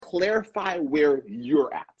clarify where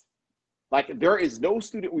you're at. Like, there is no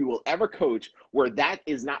student we will ever coach where that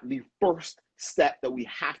is not the first step that we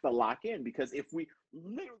have to lock in, because if we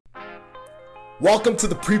literally... Welcome to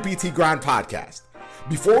the Pre-PT Grind Podcast.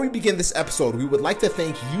 Before we begin this episode, we would like to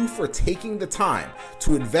thank you for taking the time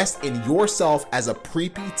to invest in yourself as a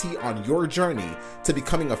pre-PT on your journey to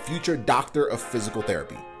becoming a future doctor of physical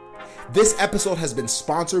therapy. This episode has been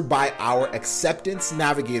sponsored by our Acceptance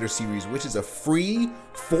Navigator series, which is a free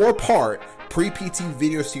 4-part pre-PT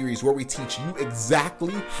video series where we teach you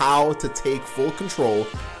exactly how to take full control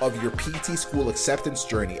of your PT school acceptance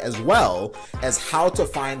journey, as well as how to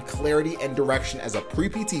find clarity and direction as a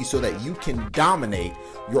pre-PT so that you can dominate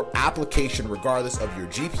your application regardless of your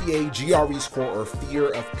GPA, GRE score, or fear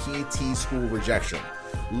of PT school rejection.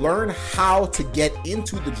 Learn how to get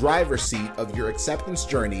into the driver's seat of your acceptance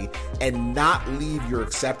journey and not leave your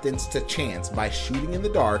acceptance to chance by shooting in the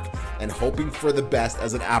dark and hoping for the best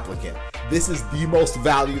as an applicant. This is the most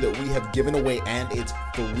value that we have given away, and it's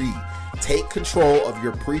free. Take control of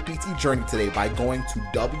your pre-PT journey today by going to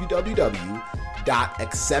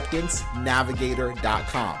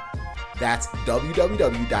www.acceptancenavigator.com. That's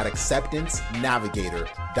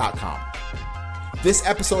www.acceptancenavigator.com. This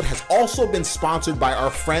episode has also been sponsored by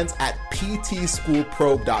our friends at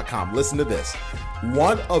ptschoolprobe.com. Listen to this.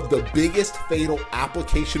 One of the biggest fatal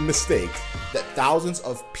application mistakes that thousands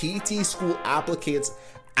of PT school applicants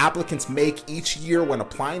make each year when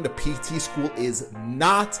applying to PT school is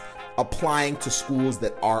not applying to schools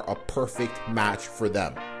that are a perfect match for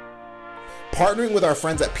them. Partnering with our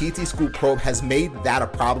friends at PT School Probe has made that a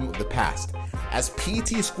problem of the past, as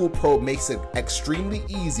PT School Probe makes it extremely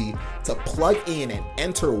easy to plug in and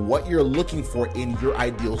enter what you're looking for in your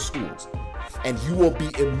ideal schools. And you will be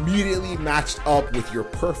immediately matched up with your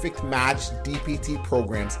perfect match DPT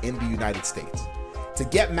programs in the United States. To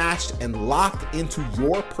get matched and locked into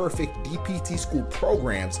your perfect DPT school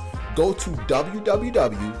programs, go to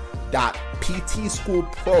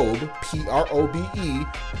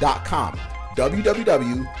www.ptschoolprobe.com,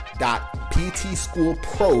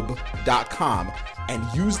 www.ptschoolprobe.com,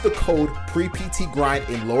 and use the code PREPTGrind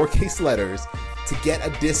in lowercase letters to get a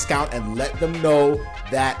discount and let them know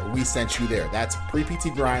that we sent you there. That's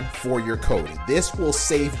PREPTGrind for your code. This will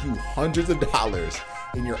save you hundreds of dollars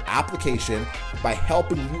in your application by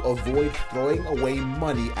helping you avoid throwing away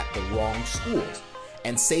money at the wrong schools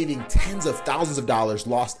and saving tens of thousands of dollars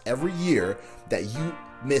lost every year that you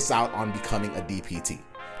miss out on becoming a DPT.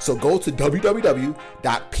 So go to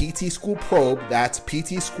www.ptschoolprobe, that's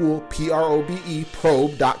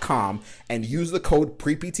ptschoolprobe.com, and use the code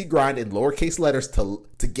PREPTGrind in lowercase letters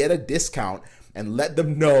to get a discount and let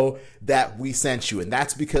them know that we sent you. And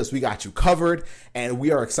that's because we got you covered, and we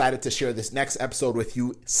are excited to share this next episode with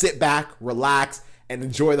you. Sit back, relax, and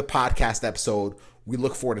enjoy the podcast episode. We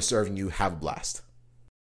look forward to serving you. Have a blast.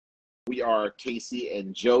 We are Casey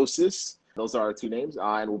and Joseph. Those are our two names,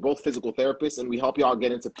 and we're both physical therapists, and we help y'all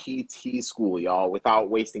get into PT school, y'all, without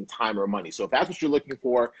wasting time or money. So if that's what you're looking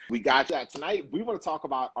for, we got that. Tonight, we want to talk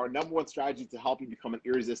about our number one strategy to help you become an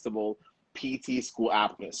irresistible PT school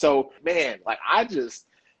applicant. So, man,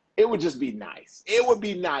 it would just be nice. It would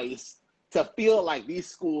be nice to feel like these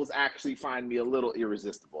schools actually find me a little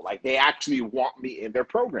irresistible. Like, they actually want me in their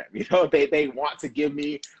program. You know, they want to give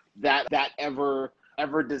me that ever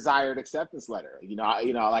desired acceptance letter.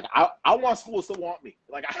 I want schools to want me.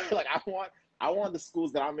 I want the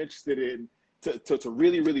schools that I'm interested in to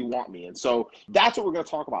really, really want me. And so that's what we're going to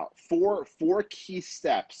talk about. Four key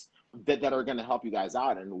steps that are going to help you guys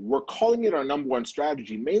out. And we're calling it our number one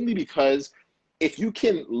strategy, mainly because if you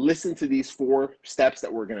can listen to these 4 steps that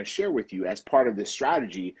we're going to share with you as part of this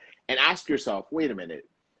strategy and ask yourself, wait a minute,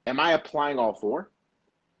 am I applying all 4?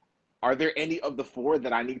 Are there any of the 4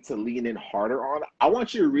 that I need to lean in harder on? I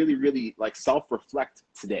want you to really, really self-reflect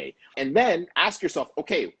today. And then ask yourself,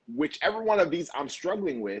 okay, whichever one of these I'm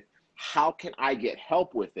struggling with, how can I get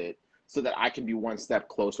help with it so that I can be one step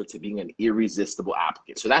closer to being an irresistible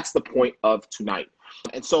applicant? So that's the point of tonight.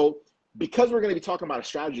 And so because we're going to be talking about a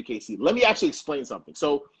strategy, Casey, let me actually explain something.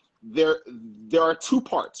 So there are 2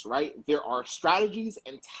 parts, right? There are strategies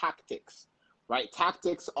and tactics, right?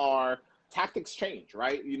 Tactics change,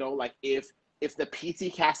 right? You know, like if the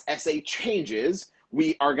PT CAS essay changes,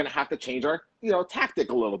 we are going to have to change our,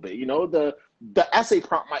 tactic a little bit. You know, the essay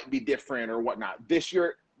prompt might be different or whatnot. This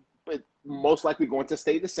year, it's most likely going to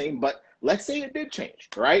stay the same, but let's say it did change,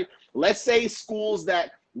 right? Let's say schools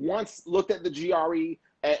that once looked at the GRE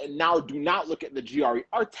and now do not look at the GRE,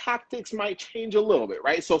 our tactics might change a little bit,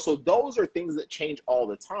 right? So those are things that change all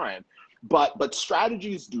the time, but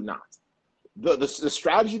strategies do not. the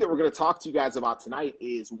strategy that we're going to talk to you guys about tonight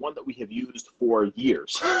is one that we have used for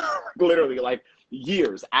years, literally like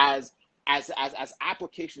years. As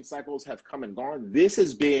application cycles have come and gone, this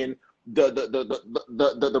has been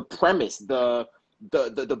the premise, the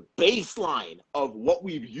baseline of what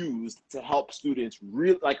we've used to help students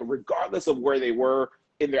really, like, regardless of where they were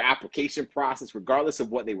in their application process, regardless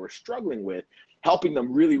of what they were struggling with, helping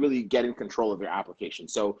them really get in control of their application.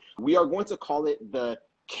 So we are going to call it the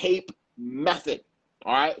CAPE method.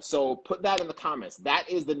 All right, so put that in the comments. That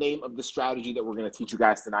is the name of the strategy that we're going to teach you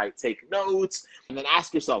guys tonight. Take notes and then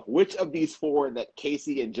ask yourself, which of these four that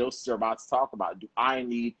Casey and Joseph are about to talk about do I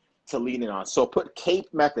need to lean in on? So put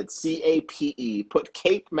CAPE method, C-A-P-E, put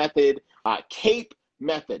CAPE method, CAPE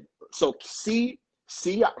method. So C,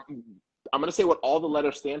 I'm going to say what all the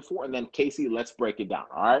letters stand for, and then Casey, let's break it down.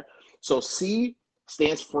 All right, so C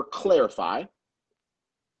stands for clarify.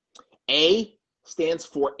 A stands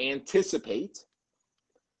for anticipate.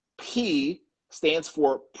 P stands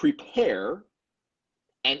for prepare,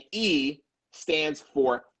 and E stands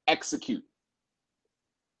for execute.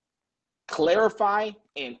 Clarify,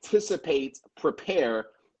 anticipate, prepare,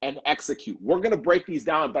 and execute. We're going to break these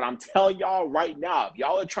down, but I'm telling y'all right now, if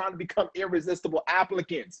y'all are trying to become irresistible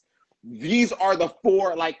applicants, these are the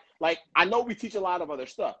four. Like I know we teach a lot of other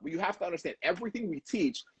stuff, but you have to understand everything we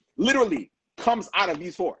teach literally comes out of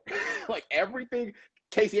these four. Like everything,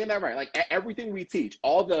 Casey, ain't that right? Like everything we teach,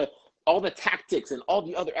 all the tactics and all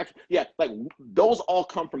the other like those all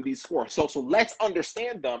come from these four. So let's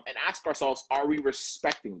understand them and ask ourselves, are we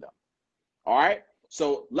respecting them? All right.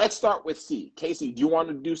 So let's start with C. Casey, do you want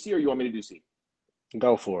to do C or you want me to do C?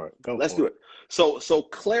 Go for it. Let's do it. So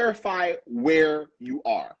clarify where you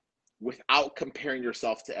are without comparing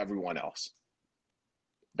yourself to everyone else.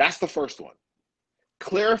 That's the first one.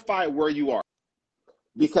 Clarify where you are.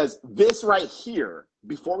 Because this right here,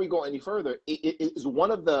 before we go any further, it is one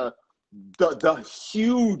of the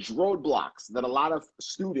huge roadblocks that a lot of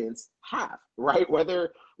students have, right?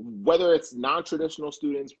 Whether it's non-traditional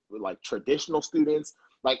students, like traditional students,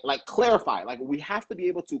 like clarify. Like we have to be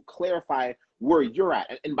able to clarify where you're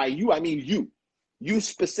at. And by you, I mean you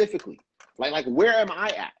specifically. Like where am I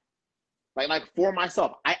at? Like for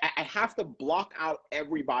myself, I have to block out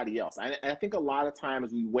everybody else. I think a lot of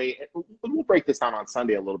times we weigh, we'll break this down on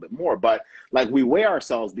Sunday a little bit more, but like we weigh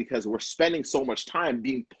ourselves because we're spending so much time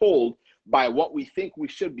being pulled by what we think we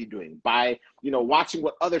should be doing, by, watching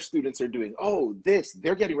what other students are doing. Oh,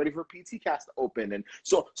 they're getting ready for PTCast to open. And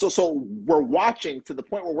so we're watching to the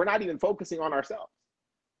point where we're not even focusing on ourselves.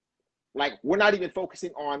 Like we're not even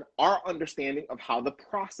focusing on our understanding of how the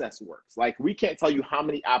process works. Like we can't tell you how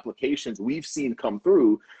many applications we've seen come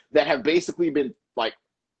through that have basically been like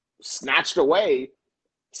snatched away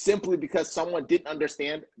simply because someone didn't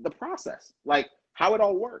understand the process, like how it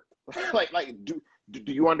all worked. like do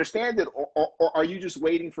you understand it, or are you just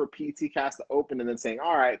waiting for PTCast to open and then saying,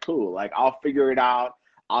 all right, cool, like I'll figure it out,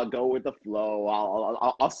 I'll go with the flow,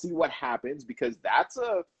 I'll see what happens, because that's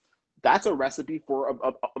a recipe for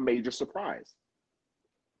a major surprise.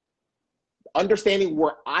 Understanding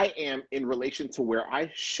where I am in relation to where I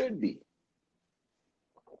should be.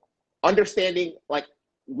 Understanding like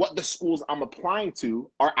what the schools I'm applying to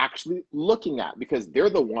are actually looking at, because they're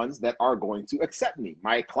the ones that are going to accept me.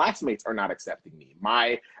 My classmates are not accepting me.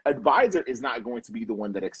 My advisor is not going to be the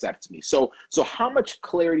one that accepts me. So how much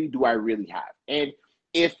clarity do I really have? And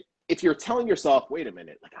if you're telling yourself, wait a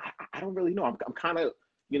minute, like I don't really know. I'm kind of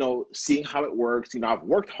seeing how it works. I've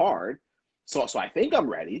worked hard, so I think I'm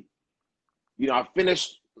ready. I've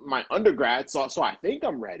finished my undergrad, so I think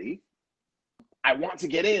I'm ready. I want to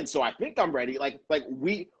get in, so I think I'm ready. Like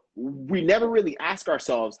we never really ask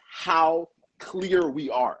ourselves how clear we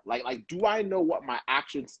are. Like, do I know what my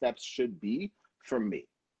action steps should be for me?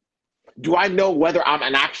 Do I know whether I'm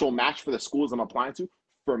an actual match for the schools I'm applying to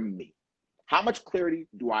for me? How much clarity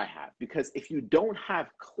do I have? Because if you don't have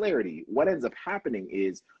clarity, what ends up happening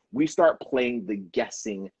is we start playing the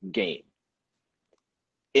guessing game.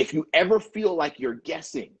 If you ever feel like you're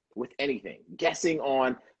guessing with anything, guessing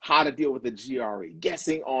on how to deal with the GRE,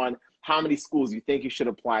 guessing on how many schools you think you should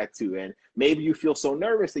apply to, and maybe you feel so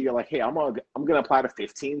nervous that you're like, hey, I'm gonna apply to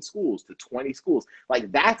 15 schools, to 20 schools.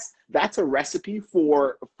 Like that's a recipe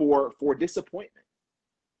for disappointment.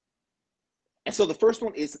 And so the first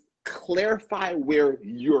one is clarify where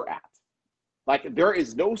you're at. Like there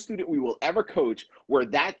is no student we will ever coach where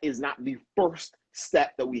that is not the first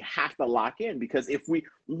step that we have to lock in, because if we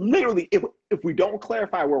don't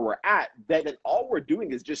clarify where we're at, then all we're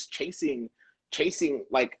doing is just chasing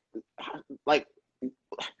like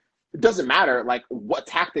it doesn't matter like what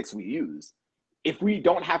tactics we use. if we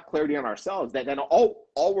don't have clarity on ourselves, then all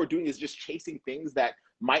we're doing is just chasing things that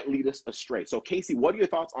might lead us astray. So Casey, what are your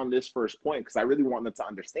thoughts on this first point? Because I really want them to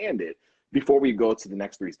understand it before we go to the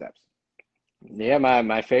next 3 steps. Yeah,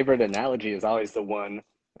 my favorite analogy is always the one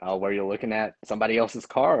where you're looking at somebody else's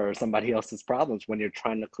car or somebody else's problems when you're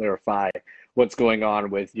trying to clarify what's going on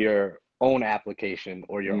with your own application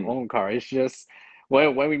or your own car. It's just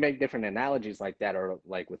when we make different analogies like that, or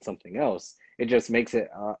like with something else, it just makes it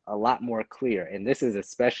a lot more clear. And this is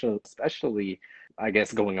especially, I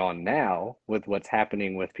guess, going on now with what's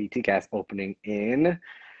happening with PTCast opening in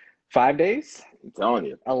 5 days. I'm telling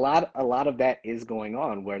you, a lot of that is going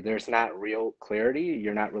on where there's not real clarity.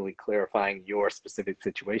 You're not really clarifying your specific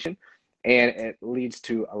situation, and it leads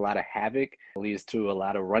to a lot of havoc. It leads to a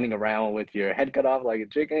lot of running around with your head cut off like a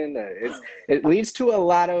chicken. It leads to a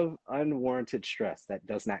lot of unwarranted stress that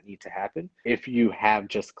does not need to happen if you have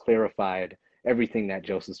just clarified everything that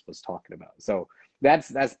Joseph was talking about. So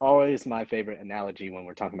that's always my favorite analogy when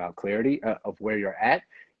we're talking about clarity of where you're at.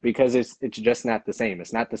 Because it's just not the same.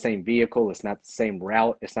 It's not the same vehicle. It's not the same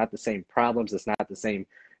route. It's not the same problems. It's not the same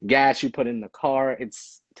gas you put in the car.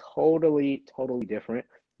 It's totally different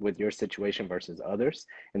with your situation versus others.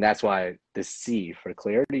 And that's why the C for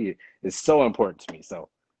clarity is so important to me. So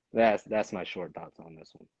that's my short thoughts on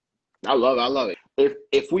this one. I love it.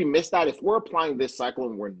 If we miss that, if we're applying this cycle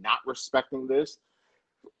and we're not respecting this,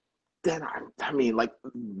 then I mean, like,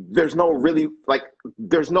 there's no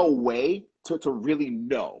way to really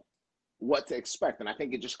know what to expect. And I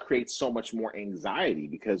think it just creates so much more anxiety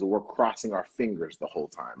because we're crossing our fingers the whole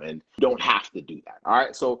time, and you don't have to do that. All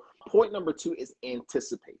right. So point number 2 is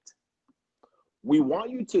anticipate. We want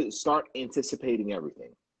you to start anticipating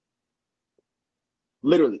everything.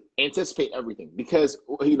 Literally anticipate everything, because,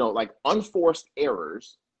 you know, like, unforced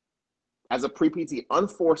errors as a pre-PT,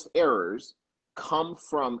 unforced errors come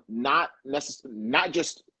from not just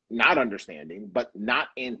not understanding, but not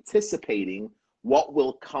anticipating what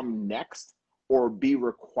will come next or be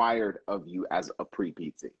required of you as a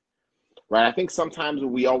pre-PT, right? I think sometimes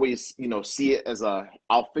we always, you know, see it as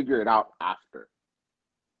I'll figure it out after.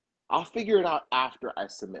 I'll figure it out after I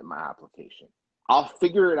submit my application. I'll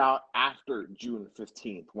figure it out after June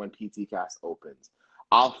 15th when PTCast opens.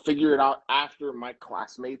 I'll figure it out after my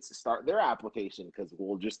classmates start their application, because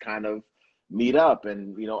we'll just kind of meet up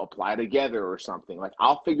and, you know, apply together or something. Like,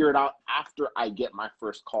 I'll figure it out after I get my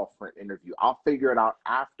first call for an interview. I'll figure it out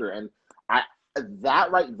after. And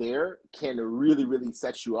that right there can really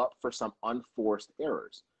set you up for some unforced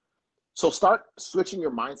errors. So start switching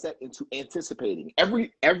your mindset into anticipating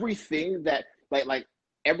everything that like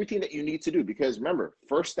everything that you need to do. Because remember,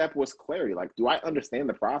 first step was clarity. Like, do I understand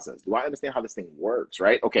the process? Do I understand how this thing works?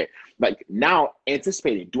 Right? Okay. Like, now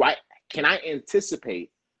anticipating, can I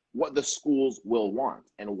anticipate what the schools will want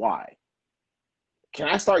and why? Can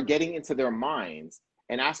I start getting into their minds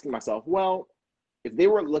and asking myself, well, if they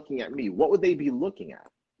were looking at me, what would they be looking at?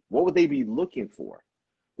 What would they be looking for?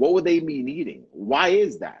 What would they be needing? Why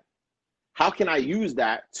is that? How can I use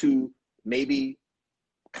that to maybe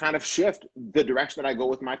kind of shift the direction that I go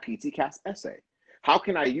with my PTCast essay? How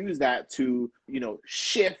can I use that to, you know,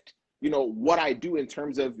 shift, you know, what I do in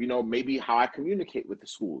terms of, you know, maybe how I communicate with the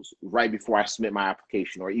schools right before I submit my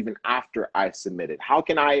application, or even after I submit it? How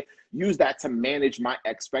can I use that to manage my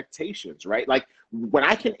expectations, right? Like, when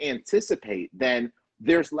I can anticipate, then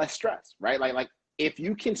there's less stress, right? Like if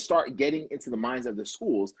you can start getting into the minds of the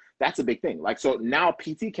schools, that's a big thing. Like, so now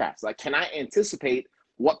PTCast, like, can I anticipate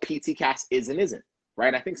what PTCast is and isn't,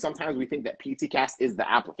 right? I think sometimes we think that PTCast is the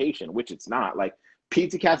application, which it's not. Like,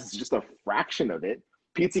 PTCast is just a fraction of it.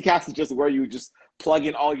 PTCast is just where you just plug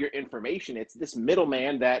in all your information. It's this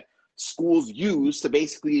middleman that schools use to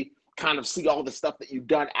basically kind of see all the stuff that you've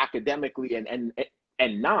done academically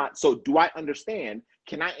and not. So do I understand?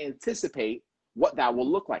 Can I anticipate what that will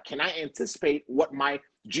look like? Can I anticipate what my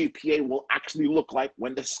GPA will actually look like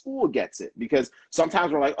when the school gets it? Because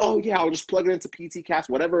sometimes we're like, oh yeah, I'll just plug it into PTCast,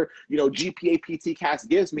 whatever, you know, GPA PTCast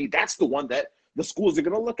gives me, that's the one that the schools are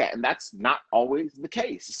going to look at. And that's not always the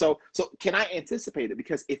case. So can I anticipate it?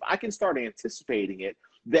 Because if I can start anticipating it,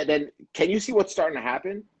 then can you see what's starting to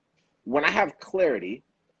happen? When I have clarity,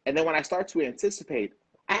 and then when I start to anticipate,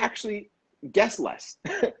 I actually guess less.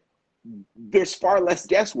 There's far less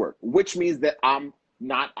guesswork, which means that I'm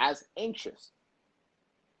not as anxious.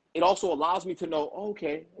 It also allows me to know,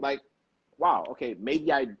 okay, like, wow, okay,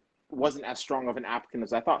 maybe I wasn't as strong of an applicant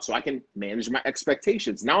as I thought. So I can manage my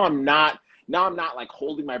expectations. Now I'm not like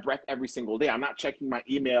holding my breath every single day. I'm not checking my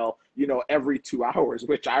email, you know, every 2 hours,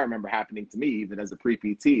 which I remember happening to me even as a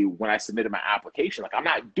pre-PT when I submitted my application. Like, I'm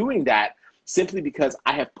not doing that simply because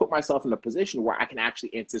I have put myself in a position where I can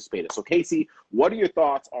actually anticipate it. So Casey, what are your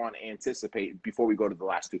thoughts on anticipate before we go to the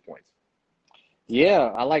last 2 points?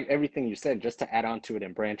 Yeah, I like everything you said. Just to add on to it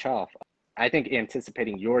and branch off, I think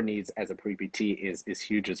anticipating your needs as a pre-PT is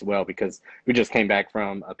huge as well, because we just came back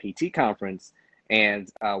from a PT conference,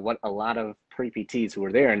 and what a lot of pre-PTs who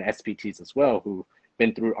were there, and SPTs as well, who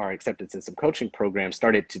been through our acceptance system coaching program,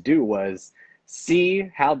 started to do was see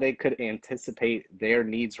how they could anticipate their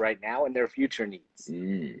needs right now and their future needs,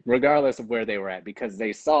 regardless of where they were at, because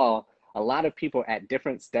they saw a lot of people at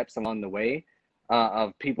different steps along the way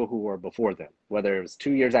of people who were before them, whether it was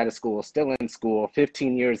 2 years out of school, still in school,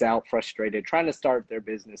 15 years out, frustrated, trying to start their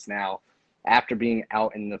business now after being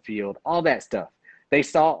out in the field, all that stuff. They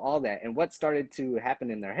saw all that. And what started to happen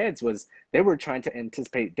in their heads was they were trying to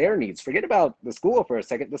anticipate their needs. Forget about the school for a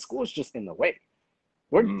second. The school is just in the way.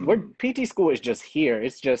 We're PT school is just here.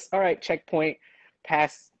 It's just, all right, checkpoint,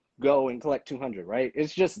 pass, go, and collect 200, right?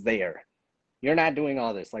 It's just there. You're not doing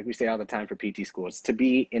all this. Like we say all the time for PT school, it's to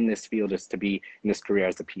be in this field, is to be in this career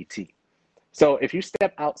as a PT. So if you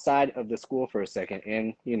step outside of the school for a second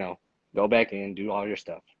and, you know, go back in, do all your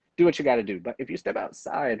stuff, do what you got to do. But if you step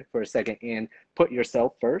outside for a second and put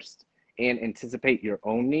yourself first and anticipate your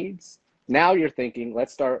own needs, now you're thinking,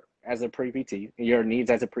 let's start as a pre-PT, your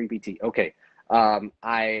needs as a pre-PT. Okay,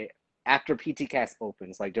 after PTCast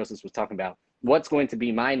opens, like Joseph was talking about, what's going to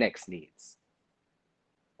be my next needs?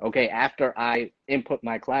 Okay, after I input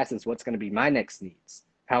my classes, what's going to be my next needs?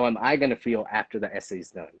 How am I going to feel after the essay's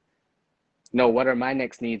done? No, what are my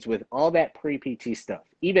next needs with all that pre-PT stuff,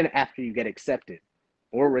 even after you get accepted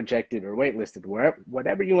or rejected or waitlisted,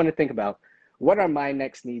 whatever you want to think about, what are my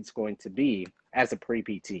next needs going to be as a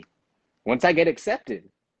pre-PT? Once I get accepted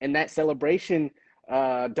and that celebration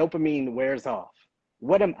dopamine wears off,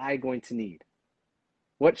 what am I going to need?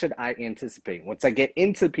 What should I anticipate? Once I get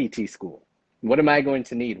into PT school, what am I going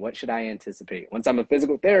to need? What should I anticipate? Once I'm a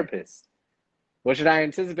physical therapist, what should I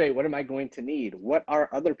anticipate? What am I going to need? What are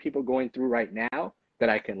other people going through right now that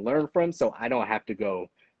I can learn from so I don't have to go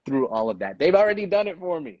through all of that? They've already done it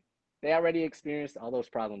for me. They already experienced all those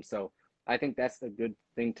problems. So I think that's a good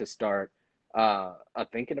thing to start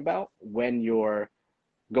thinking about when you're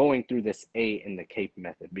going through this A in the CAPE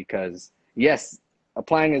method, because yes,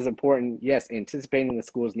 applying is important. Yes, anticipating the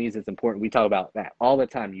school's needs is important. We talk about that all the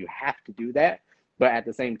time. You have to do that. But at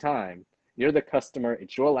the same time, you're the customer.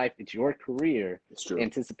 It's your life. It's your career. It's true.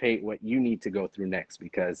 Anticipate what you need to go through next,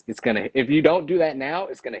 because it's going to, if you don't do that now,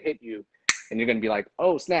 it's going to hit you and you're going to be like,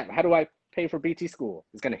 oh, snap. How do I pay for PT school?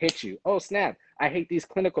 It's going to hit you. Oh, snap. I hate these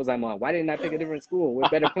clinicals I'm on. Why didn't I pick a different school with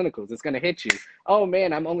better clinicals? It's going to hit you. Oh,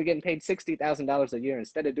 man, I'm only getting paid $60,000 a year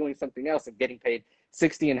instead of doing something else and getting paid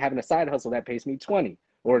 60 and having a side hustle that pays me 20,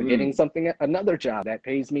 or getting another job that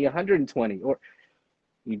pays me 120. Or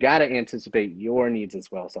you got to anticipate your needs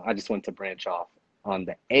as well. So I just want to branch off on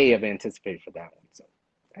the A of anticipate for that one. So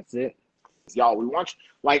that's it. Y'all, we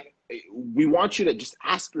want you to just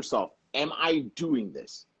ask yourself, am I doing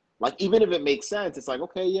this? Like, even if it makes sense, it's like,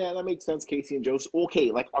 okay, yeah, that makes sense, Casey and Joseph.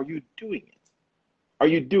 Okay, like, are you doing it? Are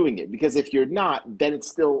you doing it? Because if you're not, then it's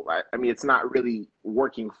still, I mean, it's not really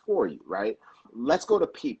working for you, right? Let's go to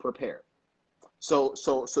P, prepare. So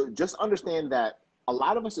just understand that a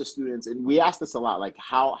lot of us as students, and we ask this a lot, like,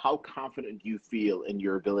 how confident do you feel in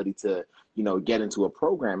your ability to, you know, get into a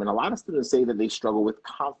program? And a lot of students say that they struggle with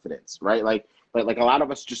confidence, right? Like a lot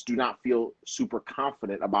of us just do not feel super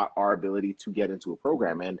confident about our ability to get into a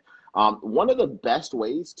program. And one of the best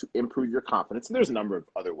ways to improve your confidence, and there's a number of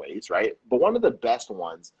other ways, right? But one of the best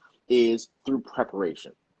ones is through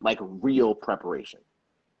preparation, like real preparation,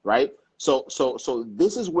 right? So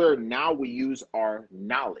this is where now we use our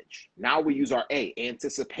knowledge. Now we use our A,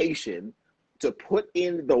 anticipation, to put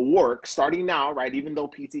in the work starting now, right? Even though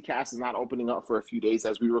PTCast is not opening up for a few days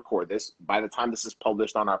as we record this, by the time this is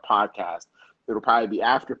published on our podcast, it'll probably be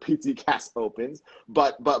after PTCast opens.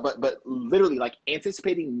 But literally, like,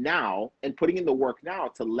 anticipating now and putting in the work now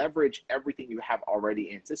to leverage everything you have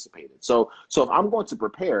already anticipated. So if I'm going to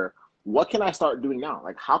prepare, what can I start doing now?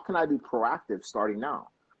 Like, how can I be proactive starting now?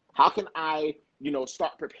 How can I, you know,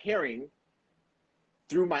 start preparing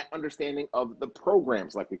through my understanding of the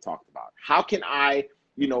programs like we talked about? How can I,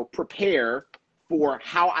 you know, prepare for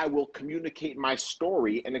how I will communicate my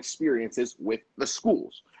story and experiences with the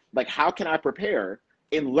schools? Like, how can I prepare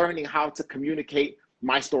in learning how to communicate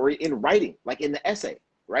my story in writing, like in the essay,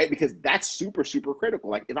 right? Because that's super, super critical.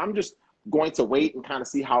 Like, if I'm just going to wait and kind of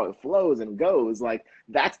see how it flows and goes, like,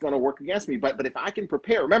 that's going to work against me. But if I can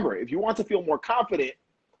prepare, remember, if you want to feel more confident,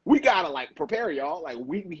 we gotta, like, prepare, y'all. Like,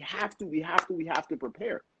 we have to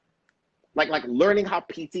prepare. Like learning how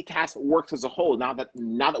PTCast works as a whole now that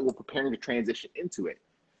we're preparing to transition into it.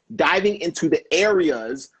 Diving into the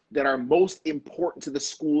areas that are most important to the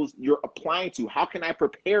schools you're applying to. How can I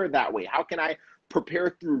prepare that way? How can I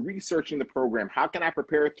prepare through researching the program? How can I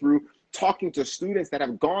prepare through talking to students that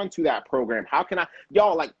have gone to that program? How can I,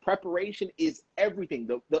 y'all, like preparation is everything.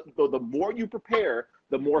 The more you prepare,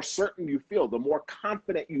 the more certain you feel, the more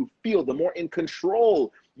confident you feel, the more in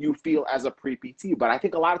control you feel as a pre-PT. But I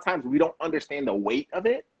think a lot of times we don't understand the weight of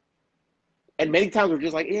it. And many times we're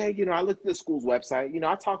just like, yeah, I looked at the school's website.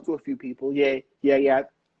 I talked to a few people. Yeah.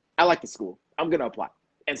 I like the school. I'm going to apply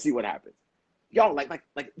and see what happens. Y'all, like,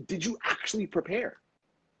 did you actually prepare?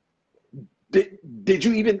 Did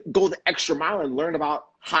you even go the extra mile and learn about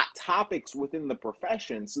hot topics within the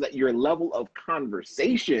profession so that your level of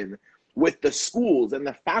conversation with the schools and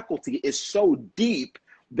the faculty is so deep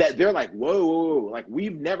that they're like, whoa, like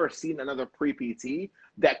we've never seen another pre-PT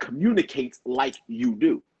that communicates like you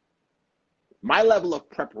do. My level of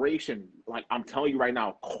preparation, like I'm telling you right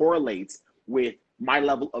now, correlates with my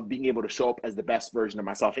level of being able to show up as the best version of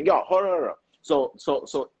myself. And y'all, hold on.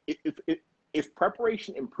 So if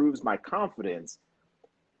preparation improves my confidence,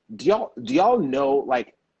 do y'all know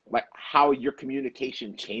like how your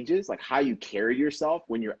communication changes, like how you carry yourself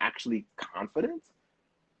when you're actually confident?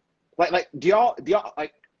 Like do y'all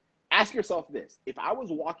like ask yourself this: if I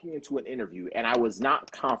was walking into an interview and I was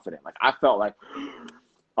not confident, like I felt like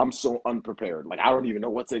I'm so unprepared, like I don't even know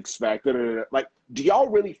what to expect, like do y'all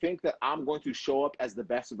really think that I'm going to show up as the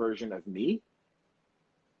best version of me?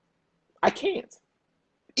 I can't.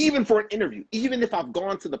 Even for an interview, even if I've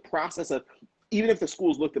gone to the process of, even if the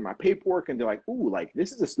school's looked at my paperwork and they're like, ooh, like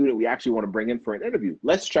this is a student we actually want to bring in for an interview.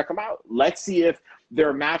 Let's check them out. Let's see if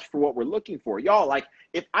they're a match for what we're looking for. Y'all, like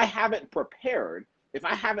if I haven't prepared, if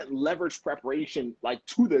I haven't leveraged preparation like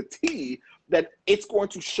to the T, then it's going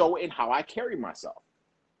to show in how I carry myself.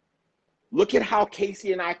 Look at how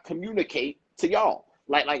Casey and I communicate to y'all.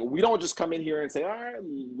 Like we don't just come in here and say, all right,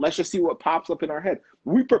 let's just see what pops up in our head.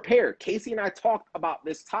 We prepare. Casey and I talked about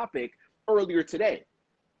this topic earlier today.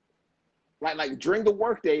 Like during the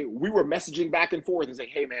workday, we were messaging back and forth and saying,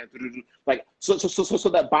 hey man, like so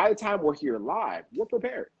that by the time we're here live, we're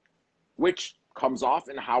prepared, which comes off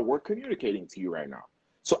in how we're communicating to you right now.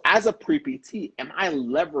 So as a pre-PT, am I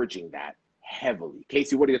leveraging that heavily?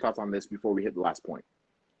 Casey, what are your thoughts on this before we hit the last point?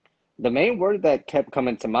 The main word that kept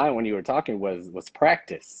coming to mind when you were talking was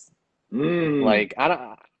practice. Like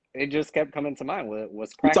it just kept coming to mind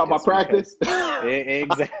was practice. You talking about practice?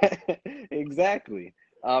 Exactly.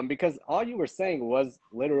 Because all you were saying was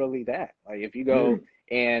literally that. Like if you go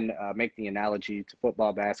and make the analogy to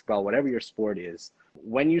football, basketball, whatever your sport is,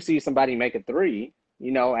 when you see somebody make a three,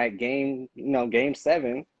 at game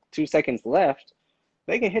 7, 2 seconds left,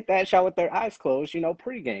 they can hit that shot with their eyes closed,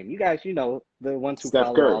 pregame. You guys, the ones who Steph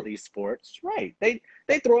follow Curry. all these sports, right? They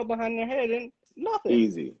throw it behind their head and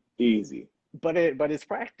nothing. Easy. But it's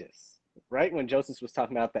practice, right? When Joseph was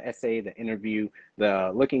talking about the essay, the interview,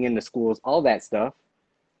 the looking into schools, all that stuff,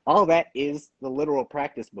 all that is the literal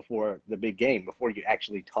practice before the big game, before you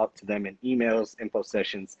actually talk to them in emails, info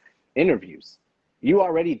sessions, interviews. You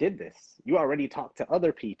already did this. You already talked to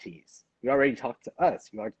other PTs. You already talked to us.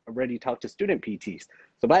 You already talked to student PTs.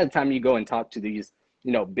 So by the time you go and talk to these,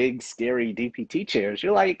 big, scary DPT chairs,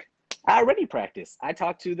 you're like, I already practiced. I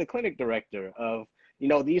talked to the clinic director of,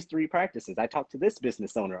 these 3 practices. I talked to this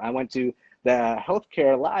business owner. I went to the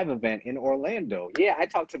healthcare live event in Orlando. Yeah, I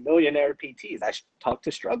talked to millionaire PTs. I talked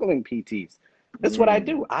to struggling PTs. That's what I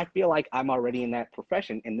do. I feel like I'm already in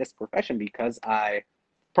this profession because I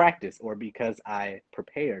practice or because I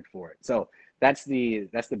prepared for it. So that's the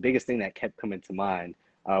biggest thing that kept coming to mind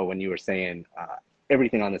when you were saying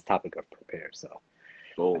everything on this topic of prepare. So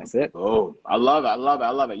that's it. Oh, I love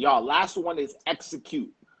it. Y'all, last one is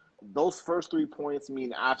execute. Those first 3 points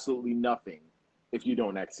mean absolutely nothing if you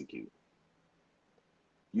don't execute.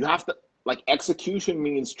 You have to, execution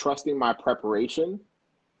means trusting my preparation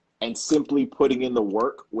and simply putting in the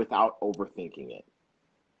work without overthinking it.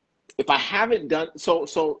 If I haven't done,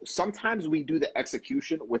 so sometimes we do the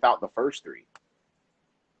execution without the first 3.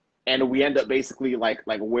 And we end up basically like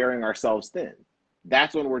wearing ourselves thin.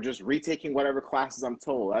 That's when we're just retaking whatever classes I'm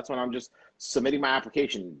told. That's when I'm just submitting my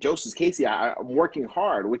application. Joseph, Casey, I'm working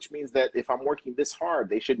hard, which means that if I'm working this hard,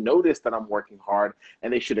 they should notice that I'm working hard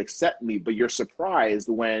and they should accept me. But you're surprised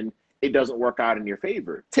when it doesn't work out in your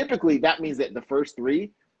favor. Typically, that means that the first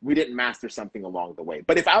 3, we didn't master something along the way.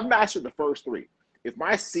 But if I've mastered the first 3, if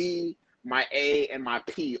my C, my A, and my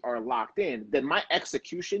P are locked in, then my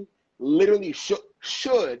execution literally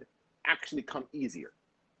should actually come easier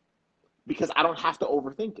because I don't have to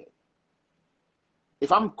overthink it.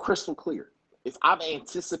 if I'm crystal clear, if I've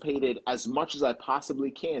anticipated as much as I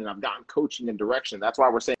possibly can, and I've gotten coaching and direction, that's why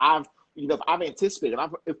we're saying if I've anticipated,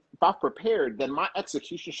 if I've prepared, then my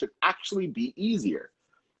execution should actually be easier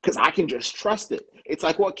because I can just trust it. It's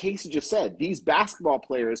like what Casey just said. These basketball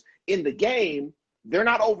players in the game, they're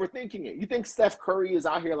not overthinking it. You think Steph Curry is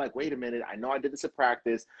out here like, wait a minute, I know I did this at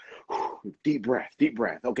practice. Deep breath.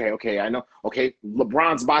 Okay, I know. Okay,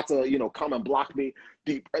 LeBron's about to, come and block me.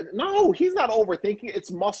 Deep breath. No, he's not overthinking.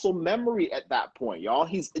 It's muscle memory at that point, y'all.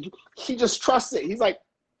 He just trusts it. He's like,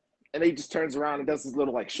 and he just turns around and does his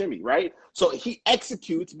little like shimmy, right? So he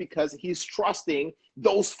executes because he's trusting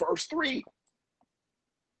those first three.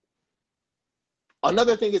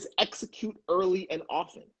 Another thing is execute early and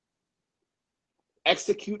often.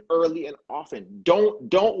 Execute early and often.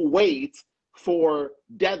 Don't wait for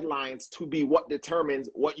deadlines to be what determines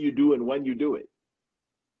what you do and when you do it.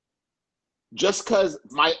 Just because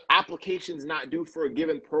my application's not due for a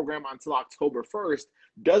given program until October 1st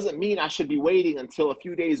doesn't mean I should be waiting until a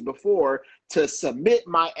few days before to submit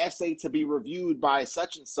my essay to be reviewed by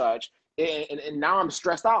such and such. And now I'm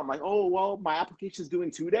stressed out. I'm like, oh, well, my application is due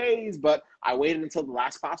in 2 days, but I waited until the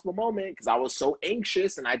last possible moment because I was so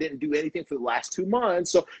anxious and I didn't do anything for the last 2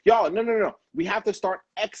 months. So y'all, no. We have to start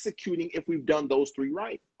executing if we've done those three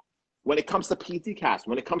right. When it comes to PTCast,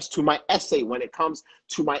 when it comes to my essay, when it comes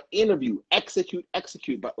to my interview, execute.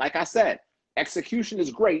 But like I said, execution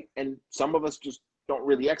is great. And some of us just don't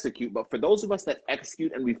really execute. But for those of us that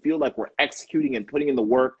execute and we feel like we're executing and putting in the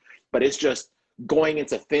work, but it's just going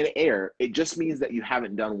into thin air, it just means that you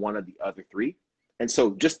haven't done one of the other three. And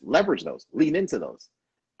so just leverage those, lean into those.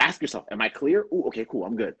 Ask yourself, am I clear? Ooh, okay, cool,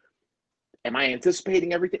 I'm good. Am I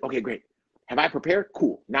anticipating everything? Okay, great. Have I prepared?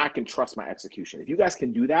 Cool. Now I can trust my execution. If you guys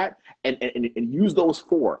can do that and use those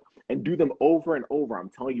four and do them over and over, I'm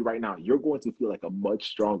telling you right now, you're going to feel like a much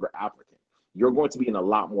stronger applicant. You're going to be in a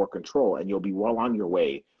lot more control and you'll be well on your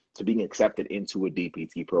way to being accepted into a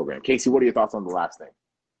DPT program. Casey, what are your thoughts on the last thing?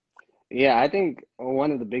 Yeah, I think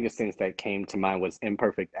one of the biggest things that came to mind was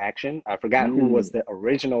imperfect action. I forgot who was the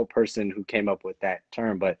original person who came up with that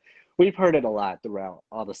term, but we've heard it a lot throughout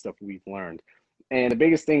all the stuff we've learned. And the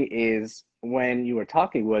biggest thing is when you were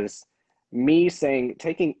talking was me saying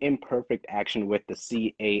taking imperfect action with the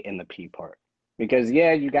C, A, and the P part. Because,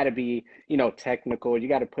 yeah, you got to be, technical. You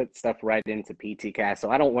got to put stuff right into PTCast.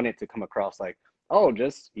 So I don't want it to come across like, oh,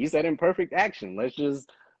 he said imperfect action. Let's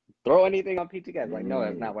just throw anything on PTCast. Like, no,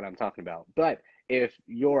 that's not what I'm talking about. But if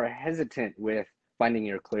you're hesitant with finding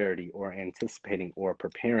your clarity or anticipating or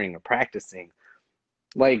preparing or practicing,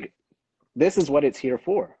 like, this is what it's here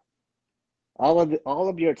for. All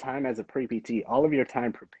of your time as a pre-PT, all of your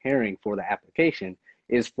time preparing for the application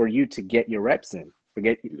is for you to get your reps in,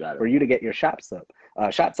 for you to get your shots up.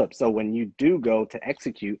 So when you do go to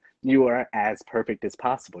execute, you are as perfect as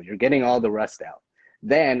possible. You're getting all the rust out.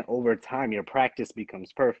 Then over time, your practice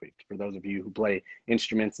becomes perfect. For those of you who play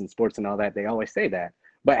instruments and sports and all that, they always say that.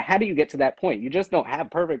 But how do you get to that point? You just don't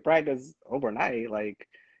have perfect practice overnight. Like,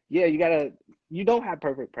 yeah, you don't have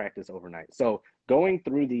perfect practice overnight. So going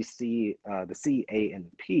through the C, A, and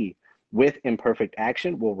the P with imperfect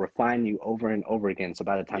action will refine you over and over again. So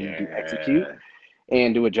by the time you do execute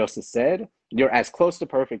and do what Joseph said, you're as close to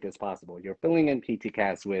perfect as possible. You're filling in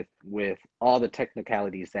PTCast with all the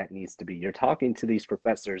technicalities that needs to be. You're talking to these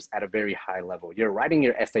professors at a very high level. You're writing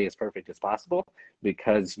your essay as perfect as possible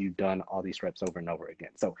because you've done all these reps over and over again.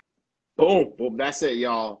 So boom, that's it,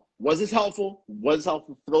 y'all. Was this helpful? For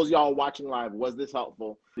those of y'all watching live, was this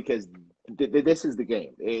helpful? Because this is the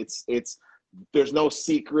game. There's no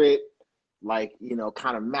secret,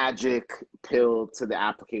 kind of magic pill to the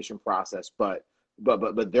application process, but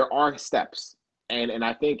there are steps. And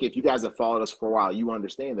I think if you guys have followed us for a while, you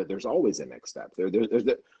understand that there's always a next step.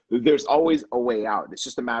 There's always a way out. It's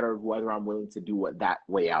just a matter of whether I'm willing to do what that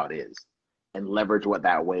way out is and leverage what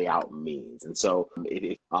that way out means. And so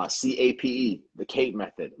CAPE, the CAPE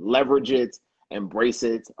method, leverage it, embrace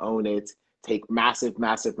it, own it, take massive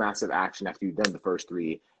action after you've done the first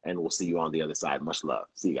three, and we'll see you on the other side. Much love.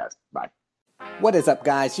 See you guys. Bye. What is up,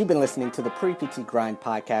 guys? You've been listening to the Pre-PT Grind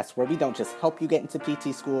podcast, where we don't just help you get into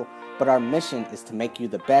PT school, but our mission is to make you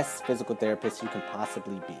the best physical therapist you can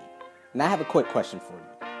possibly be. And I have a quick question for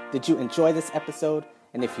you. Did you enjoy this episode?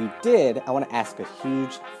 And if you did, I want to ask a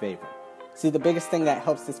huge favor. See, the biggest thing that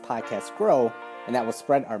helps this podcast grow, and that will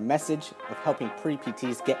spread our message of helping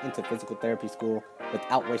pre-PTs get into physical therapy school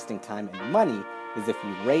without wasting time and money, is if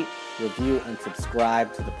you rate, review, and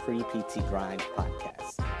subscribe to the Pre-PT Grind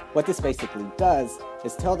podcast. What this basically does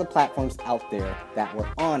is tell the platforms out there that we're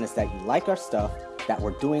on is that you like our stuff, that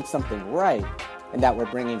we're doing something right, and that we're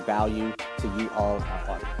bringing value to you all, our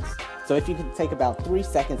audience. So So if you could take about 3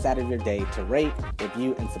 seconds out of your day to rate,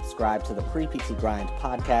 review, and subscribe to the Pre-PT Grind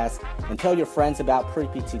podcast and tell your friends about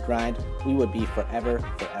Pre-PT Grind, we would be forever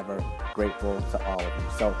grateful to all of you.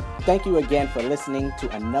 So thank you again for listening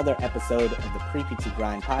to another episode of the Pre-PT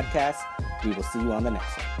Grind podcast. We will see you on the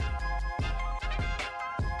next one.